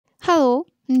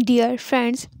Dear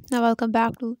friends, now welcome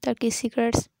back to Turkish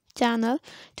Secrets channel.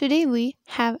 Today we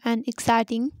have an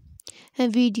exciting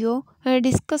video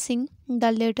discussing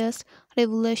the latest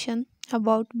revelation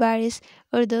about Baris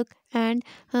Urduk and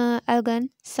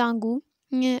Elgin Sangu.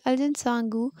 Elgin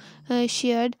Sangu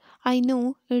shared, "I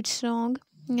know it's wrong,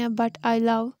 but I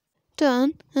love."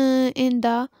 Turn in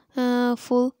the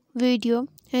full video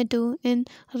to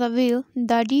reveal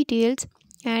the details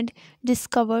and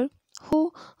discover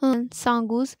who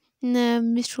Sangu's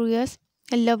mysterious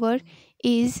lover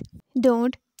is.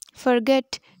 Don't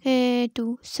forget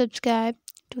to subscribe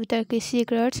to Turkish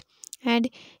Secrets and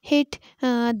hit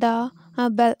the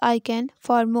bell icon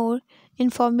for more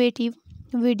informative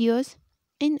videos.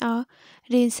 In a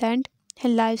recent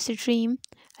live stream,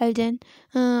 Alden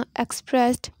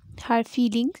expressed her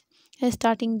feelings,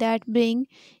 starting that being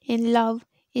in love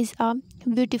is a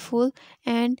beautiful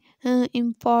and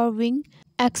empowering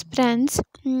experience.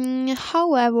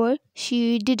 However,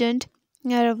 she didn't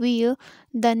reveal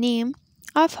the name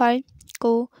of her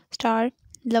co-star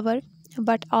lover,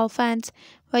 but all fans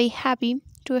were happy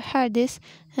to hear this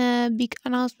big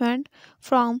announcement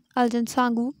from Elçin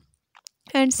Sangu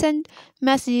and sent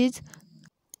messages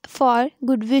for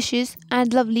good wishes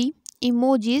and lovely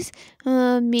emojis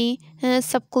may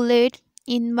circulate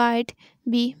in might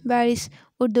be Baris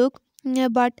Uduk,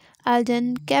 but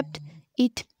Alden kept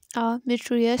it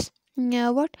mysterious.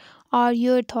 What are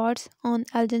your thoughts on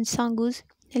Alden Sangu's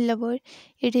lover?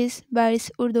 It is Baris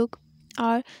Uduk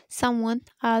or someone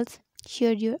else?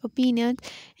 Share your opinions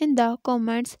in the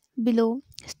comments below.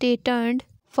 Stay tuned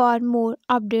for more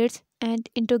updates and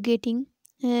interrogating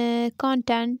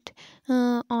content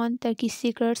on Turkish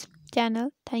Secrets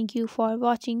channel. Thank you for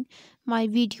watching my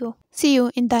video. See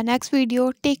you in the next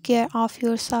video. Take care of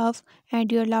yourself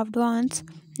and your loved ones.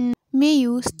 May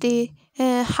you stay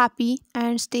happy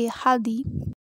and stay healthy.